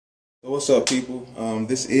So what's up, people?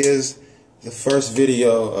 This is the first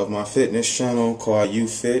video of my fitness channel called You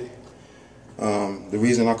Fit. The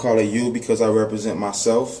reason I call it You because I represent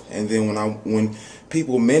myself, and then when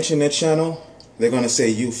people mention the channel, they're gonna say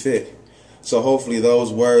You Fit. So hopefully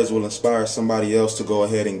those words will inspire somebody else to go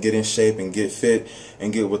ahead and get in shape and get fit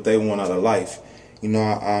and get what they want out of life. You know,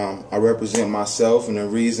 I represent myself, and the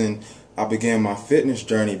reason I began my fitness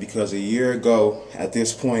journey because a year ago at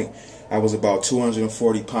this point I was about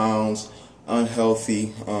 240 pounds,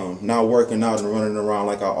 unhealthy, not working out and running around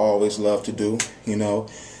like I always love to do, you know.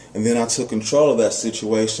 And then I took control of that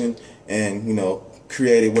situation and, you know,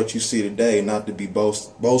 created what you see today. Not to be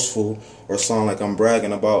boastful or sound like I'm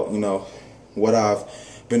bragging about, you know, what I've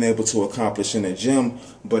been able to accomplish in the gym,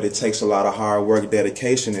 but it takes a lot of hard work,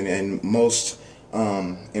 dedication, and most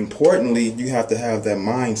importantly, you have to have that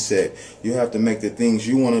mindset. You have to make the things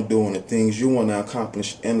you want to do and the things you want to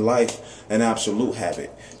accomplish in life an absolute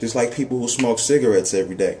habit. Just like people who smoke cigarettes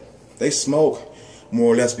every day. They smoke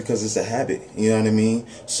more or less because it's a habit, you know what I mean?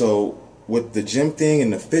 So with the gym thing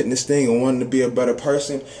and the fitness thing and wanting to be a better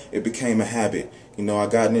person, it became a habit. You know, I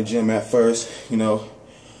got in the gym at first, you know,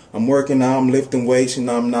 I'm working out, I'm lifting weights,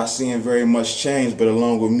 and I'm not seeing very much change, but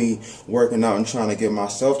along with me working out and trying to get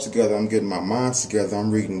myself together, I'm getting my mind together,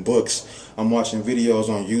 I'm reading books, I'm watching videos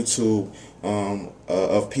on YouTube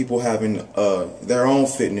of people having their own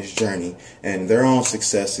fitness journey and their own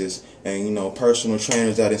successes, and, you know, personal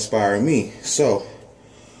trainers that inspire me. So,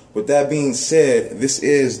 with that being said, this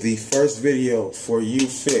is the first video for You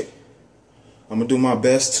Fit. I'm going to do my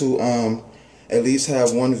best to at least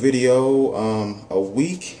have one video a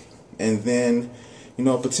week, and then, you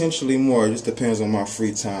know, potentially more. It just depends on my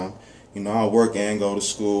free time. You know, I work and go to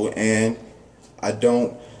school, and I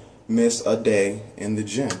don't miss a day in the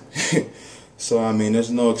gym. So, I mean, there's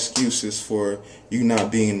no excuses for you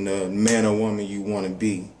not being the man or woman you want to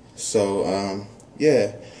be. So,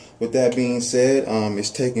 yeah, with that being said, it's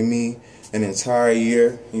taken me an entire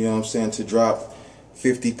year, you know what I'm saying, to drop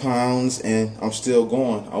 50 pounds, and I'm still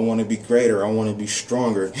going. I want to be greater. I want to be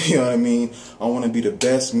stronger. You know what I mean? I want to be the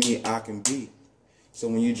best me I can be. So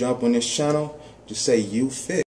when you jump on this channel, just say You Fit.